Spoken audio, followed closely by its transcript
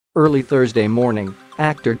Early Thursday morning,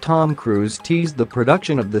 actor Tom Cruise teased the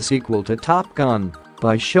production of the sequel to Top Gun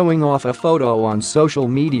by showing off a photo on social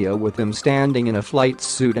media with him standing in a flight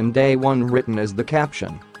suit and Day One written as the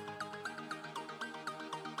caption.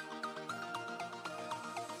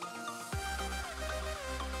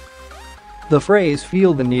 The phrase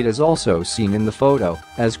 "feel the need" is also seen in the photo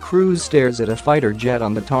as Cruise stares at a fighter jet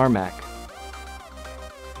on the tarmac.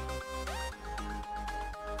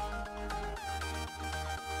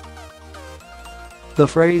 The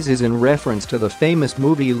phrase is in reference to the famous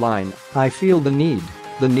movie line, "I feel the need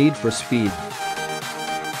for speed."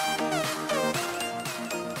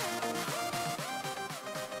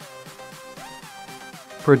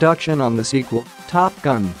 Production on the sequel, Top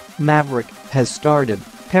Gun: Maverick, has started,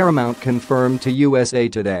 Paramount confirmed to USA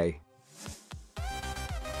Today.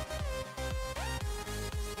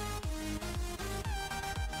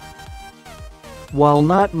 While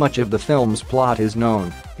not much of the film's plot is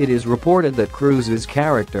known, it is reported that Cruise's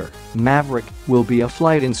character, Maverick, will be a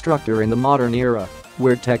flight instructor in the modern era,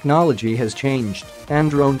 where technology has changed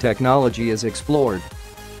and drone technology is explored.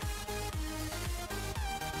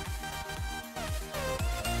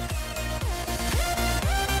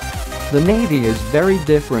 "The Navy is very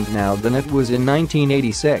different now than it was in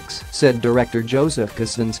 1986, said director Joseph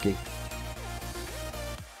Kosinski.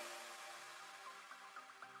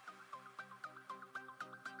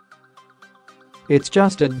 "It's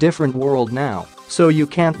just a different world now, so you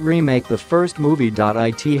can't remake the first movie.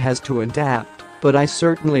 It has to adapt, but I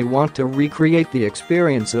certainly want to recreate the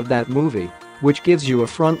experience of that movie, which gives you a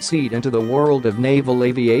front seat into the world of naval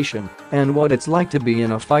aviation and what it's like to be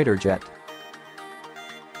in a fighter jet."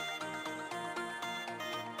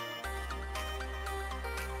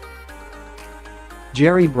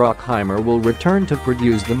 Jerry Bruckheimer will return to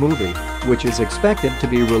produce the movie, which is expected to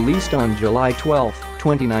be released on July 12,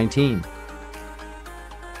 2019.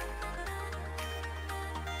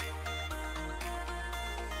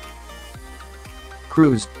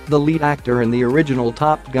 Cruise, the lead actor in the original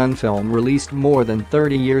Top Gun film released more than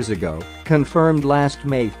 30 years ago, confirmed last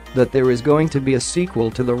May that there is going to be a sequel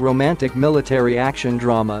to the romantic military action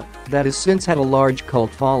drama that has since had a large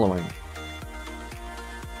cult following.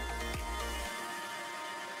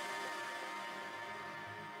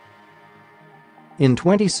 In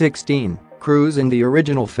 2016, Cruise and the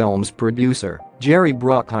original film's producer, Jerry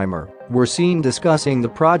Bruckheimer, were seen discussing the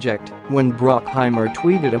project when Bruckheimer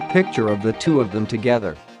tweeted a picture of the two of them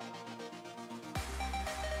together.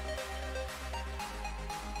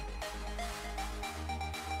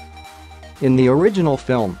 In the original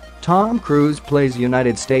film, Tom Cruise plays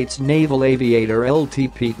United States naval aviator LT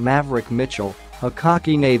Pete Maverick Mitchell, a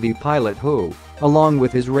cocky Navy pilot who, along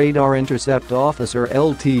with his radar intercept officer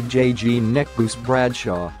LTJG Nick Goose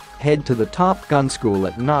Bradshaw, head to the Top Gun school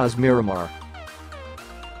at NAS Miramar.